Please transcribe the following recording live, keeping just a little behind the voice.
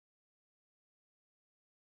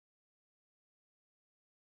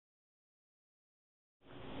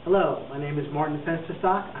Hello, my name is Martin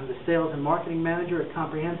Fensterstock. I'm the Sales and Marketing Manager at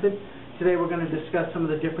Comprehensive. Today we're going to discuss some of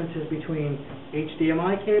the differences between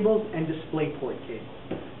HDMI cables and DisplayPort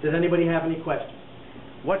cables. Does anybody have any questions?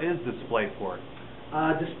 What is DisplayPort?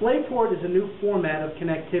 DisplayPort is a new format of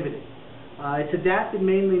connectivity. It's adapted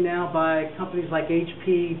mainly now by companies like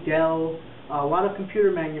HP, Dell, a lot of computer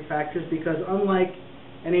manufacturers, because unlike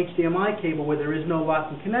an HDMI cable where there is no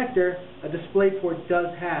lock and connector, a DisplayPort does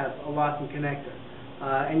have a lock and connector.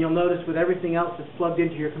 And you'll notice with everything else that's plugged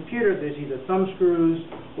into your computer, there's either thumb screws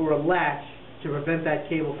or a latch to prevent that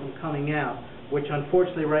cable from coming out, which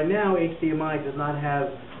unfortunately right now HDMI does not have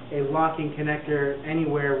a locking connector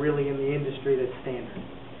anywhere really in the industry that's standard.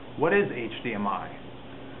 What is HDMI?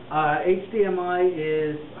 HDMI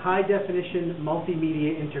is high definition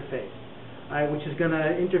multimedia interface, which is going to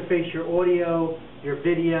interface your audio, your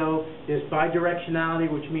video. There's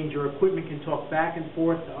bidirectionality, which means your equipment can talk back and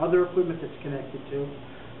forth to other equipment that's connected to.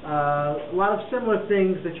 A lot of similar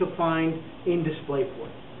things that you'll find in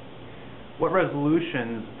DisplayPort. What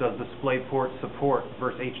resolutions does DisplayPort support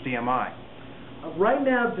versus HDMI? Right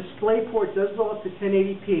now, DisplayPort does go up to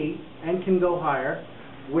 1080p and can go higher,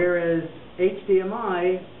 whereas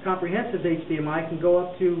HDMI, Comprehensive HDMI, can go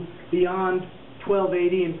up to beyond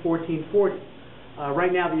 1280 and 1440.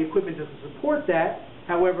 Right now the equipment doesn't support that.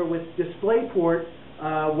 However, with DisplayPort,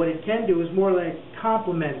 what it can do is more like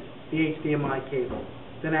complement the HDMI cable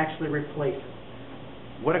than actually replace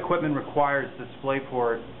it. What equipment requires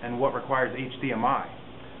DisplayPort and what requires HDMI?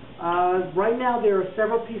 Right now there are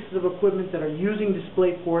several pieces of equipment that are using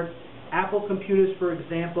DisplayPort. Apple computers, for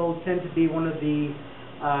example, tend to be one of the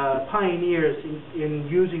pioneers in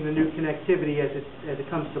using the new connectivity as it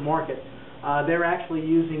comes to market. They're actually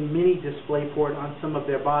using mini DisplayPort on some of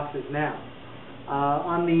their boxes now.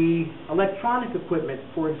 On the electronic equipment,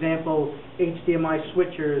 for example, HDMI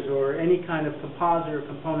switchers or any kind of composite or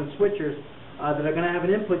component switchers that are going to have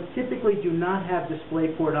an input typically do not have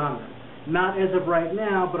DisplayPort on them. Not as of right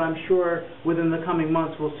now, but I'm sure within the coming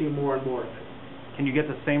months we'll see more and more of it. Can you get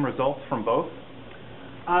the same results from both?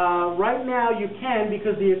 Right now you can,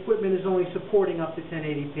 because the equipment is only supporting up to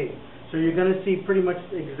 1080p. So you're going to see pretty much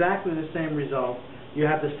exactly the same result. You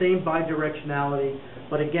have the same bidirectionality,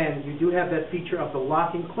 but again, you do have that feature of the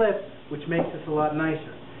locking clip, which makes this a lot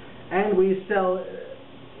nicer. And we sell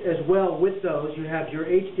as well with those, you have your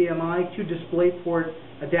HDMI to DisplayPort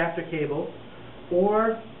adapter cable,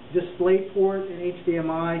 or DisplayPort and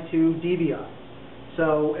HDMI to DVI.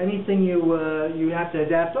 So anything you have to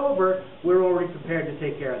adapt over, we're already prepared to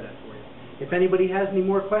take care of that for you. If anybody has any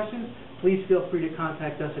more questions, please feel free to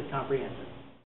contact us at Comprehensive.